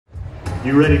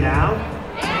You ready now?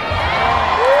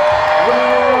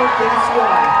 Well, guess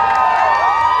what?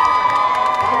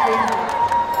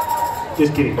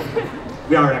 Just kidding.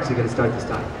 We are actually going to start this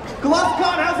time.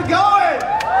 Colossalcon, how's it going?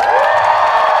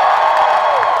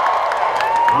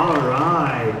 All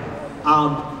right.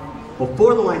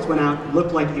 Before the lights went out, it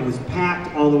looked like it was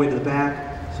packed all the way to the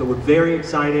back, so we're very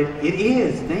excited. It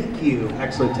is. Thank you,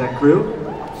 excellent tech crew.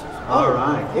 All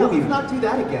right. Yeah, let's not do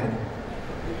that again.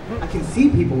 I can see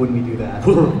people when we do that.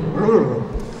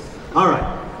 All right.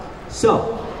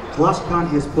 So, Colossalcon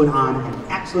has put on an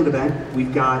excellent event.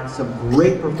 We've got some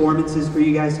great performances for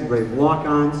you guys, some great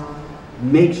walk-ons.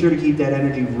 Make sure to keep that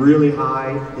energy really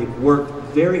high. They've worked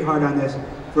very hard on this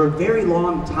for a very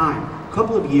long time. A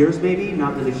couple of years maybe,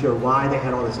 not really sure why they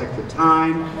had all this extra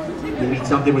time. Maybe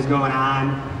something was going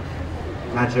on.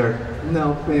 Not sure.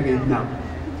 No, maybe. No.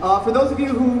 For those of you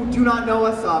who do not know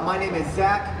us, my name is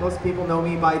Zach. Most people know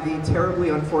me by the terribly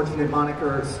unfortunate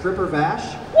moniker Stripper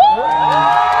Vash.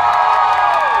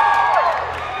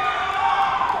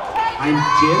 I'm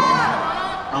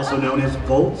Jim, also known as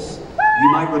Volts.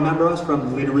 You might remember us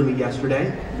from literally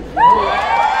yesterday.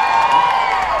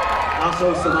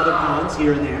 Also some other cons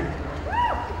here and there.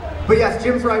 But yes,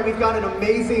 Jim's right, we've got an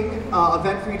amazing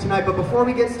event for you tonight, but before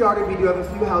we get started, we do have a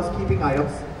few housekeeping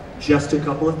items. Just a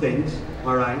couple of things,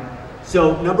 all right?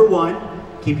 So, number one,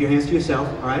 keep your hands to yourself,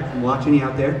 all right? I'm watching you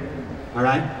out there, all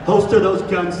right? Holster those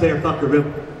guns there,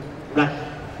 buckaroo. Right,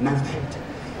 none of that.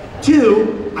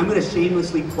 Two, I'm gonna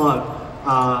shamelessly plug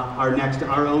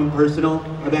our own personal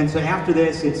event. So after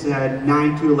this, it's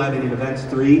 9 to 11 in Events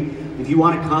 3. If you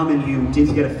want to come and you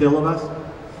didn't get a fill of us,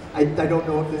 I don't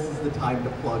know if this is the time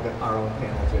to plug our own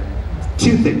panel, Jim.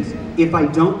 Two things. If I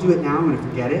don't do it now, I'm going to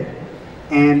forget it.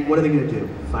 And what are they going to do?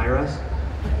 Fire us?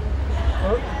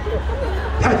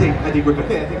 I think we're good.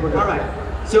 Okay, I think we're good. All right.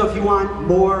 So if you want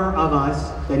more of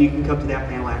us, then you can come to that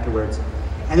panel afterwards.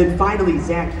 And then finally,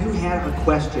 Zach, you had a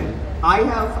question. I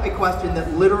have a question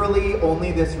that literally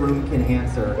only this room can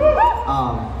answer.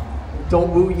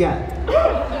 Don't woo yet.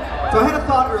 So I had a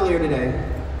thought earlier today.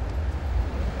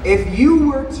 If you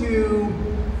were to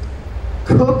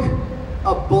cook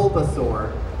a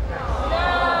Bulbasaur,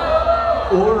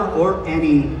 or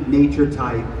any nature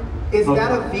type, is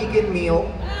that a vegan meal?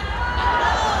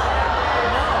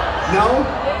 No?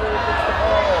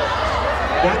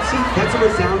 That's a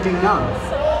resounding no.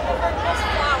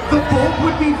 The bulb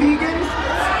would be vegan?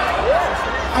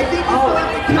 I think you still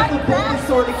have to kill the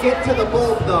Bulbasaur to get to the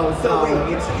bulb though, so...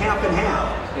 wait, it's half and half.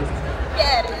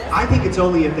 Yeah, it is. I think it's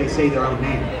only if they say their own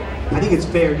name. I think it's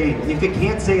fair game. If it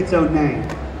can't say its own name,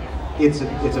 it's a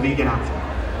vegan option.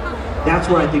 That's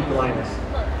where I think the line is.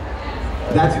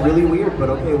 That's really weird, but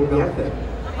okay, we'll go with it.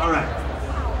 All right.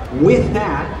 With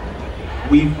that,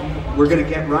 we're going to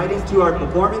get right into our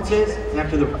performances.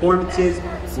 After the performances,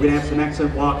 we're going to have some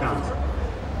excellent walk-ons.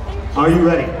 Are you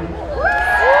ready?